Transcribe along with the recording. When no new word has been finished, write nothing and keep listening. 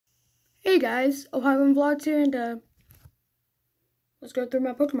Hey guys, Ohio Vlogs here, and let's go through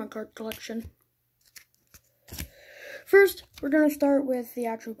my Pokemon card collection. First, we're gonna start with the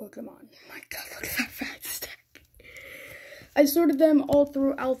actual Pokemon. My god, look at that fat stack. I sorted them all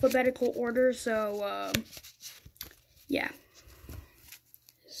through alphabetical order, so, yeah.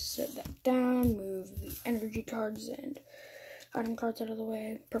 Set that down, move the energy cards and item cards out of the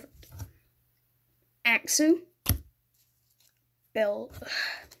way. Perfect. Axu.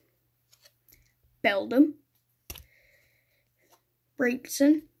 Beldum,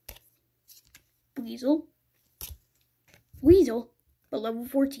 Braixen, Weasel, but level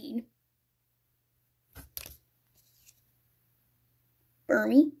 14,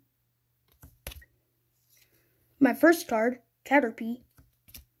 Burmy, my first card, Caterpie,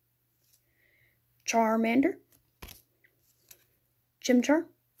 Charmander, Chimchar,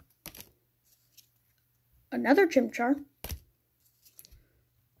 another Chimchar,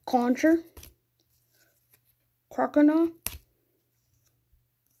 Concher, Croconaw,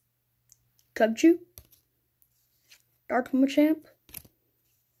 Cubchoo, Dark Machamp,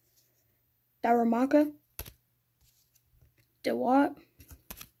 Darumaka, Dewott,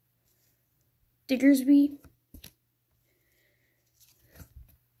 Diggersby,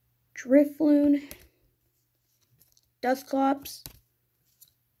 Drifloon, Dusclops,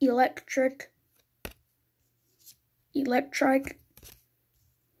 Electrike,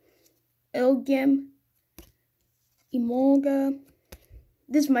 Elgim, Emolga.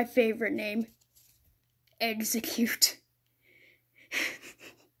 This is my favorite name. Execute.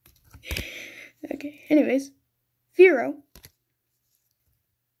 Okay, anyways. Fearow.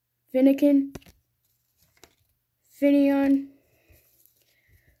 Finnegan. Finneon.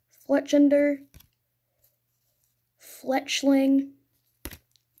 Fletchender. Fletchling.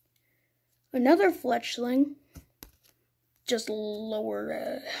 Another Fletchling. Just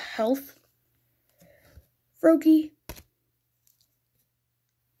lower health. Froakie.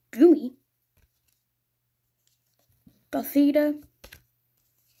 Goomy, Gothita,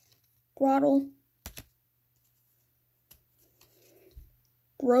 Grottle,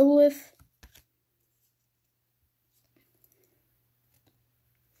 Growlithe,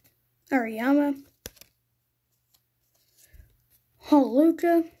 Ariyama,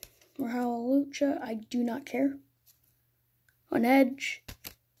 Hallelujah, I do not care, On Edge,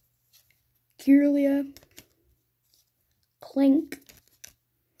 Kirlia, Clink.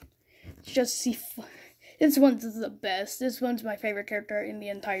 Just see, this one's the best. This one's my favorite character in the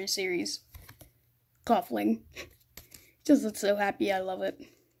entire series. Koffling. Just looks so happy. I love it.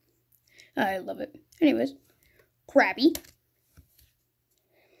 I love it. Anyways, Krabby,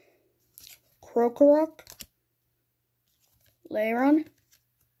 Krokorok, Lyron,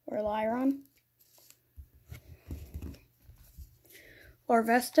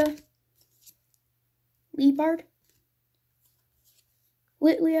 Larvesta, Leopard,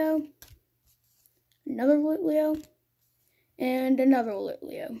 Litleo, another Litleo, and another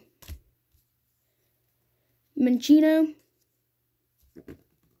Litleo. Minccino.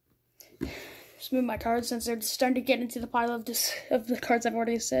 Just move my cards since they're starting to get into the pile of the cards I've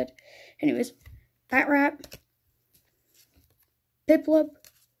already said. Anyways, Patrat, Piplup,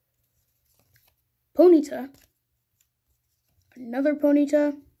 Ponyta, another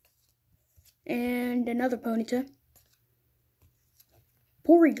Ponyta, and another Ponyta.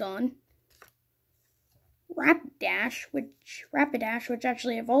 Porygon, Rapidash, which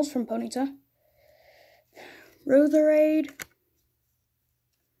actually evolves from Ponyta, Roserade,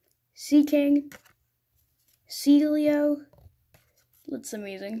 Seaking, Celio, looks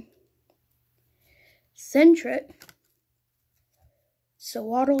amazing, Sentret,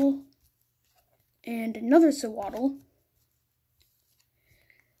 Sewaddle, and another Sewaddle,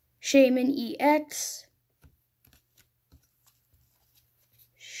 Shaman EX,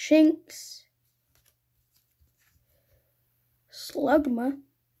 Shinx, Slugma,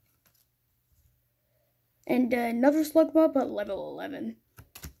 and another Slugma, but level 11.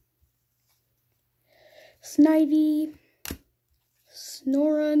 Snivy,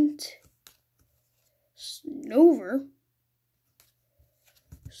 Snorunt, Snover,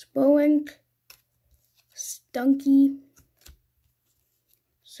 Spoink, Stunky,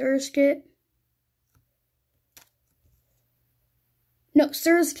 Surskit,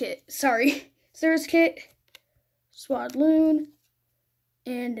 Surskit, Swadloon,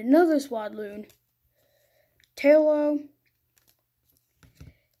 and another Swadloon, Tailo,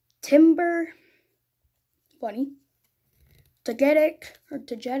 Timber, Bunny, Togetic,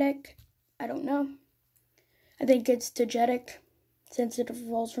 I don't know. I think it's Togetic, since it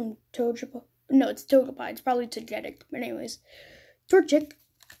evolves from Togepi. No, it's Togepi. It's probably Togetic. But anyways, Torchic,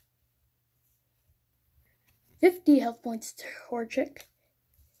 50 health points Torchic,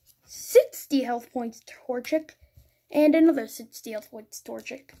 60 health points Torchic, and another 60 health points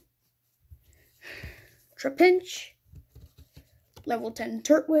Torchic. Trapinch, level 10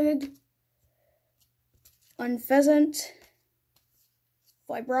 Turtwig, Unpheasant,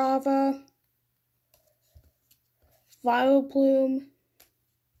 Vibrava, Vileplume,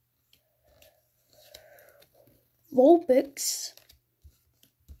 Vulpix,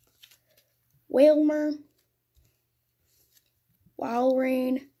 Wailmer,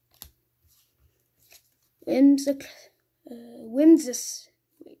 Walrein, Whimsicott.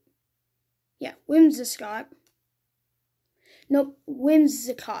 Nope,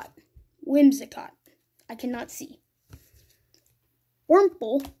 Whimsicott. I cannot see.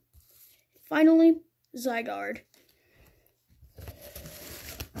 Wurmple. Finally, Zygarde.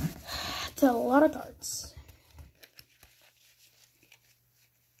 That's a lot of cards.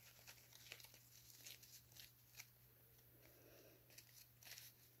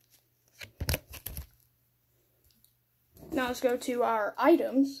 Now let's go to our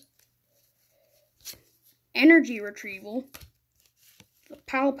items. Energy Retrieval, the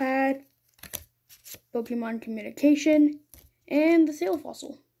Pal Pad, Pokemon Communication, and the Sail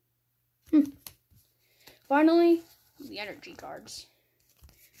Fossil. Finally, the energy cards.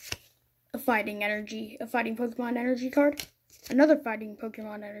 A fighting Pokemon energy card, another fighting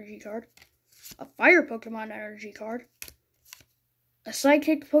Pokemon energy card, a fire Pokemon energy card, a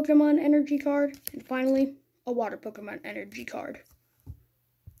psychic Pokemon energy card, and finally, a water Pokemon energy card.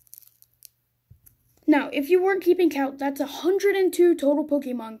 Now, if you weren't keeping count, that's 102 total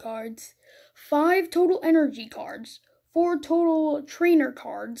Pokemon cards, 5 total energy cards, 4 total trainer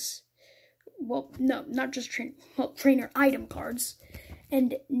cards, well, no, not just trainer item cards,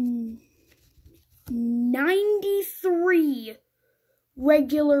 and 93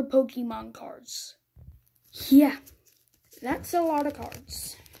 regular Pokemon cards. Yeah, that's a lot of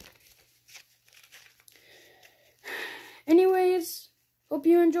cards. Anyways, hope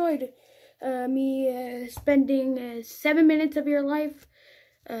you enjoyed me spending 7 minutes of your life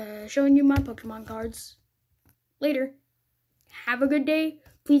showing you my Pokemon cards. Later. Have a good day.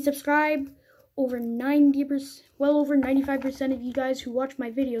 Please subscribe. Over 90%, well over 95% of you guys who watch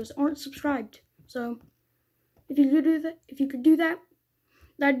my videos aren't subscribed. So, if you could do that,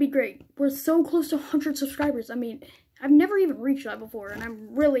 that'd be great. We're so close to 100 subscribers. I mean, I've never even reached that before, and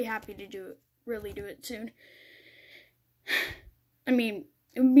I'm really happy to do it soon. I mean,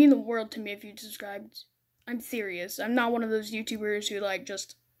 it would mean the world to me if you subscribed. I'm serious. I'm not one of those YouTubers who, like,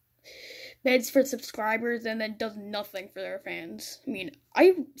 just begs for subscribers and then does nothing for their fans. I mean,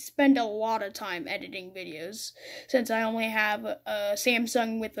 I spend a lot of time editing videos since I only have a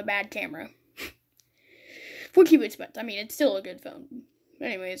Samsung with a bad camera. What you would expect. I mean, it's still a good phone.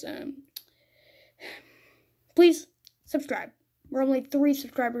 Anyways, please subscribe. We're only 3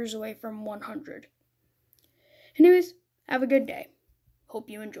 subscribers away from 100. Anyways, have a good day. Hope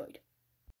you enjoyed.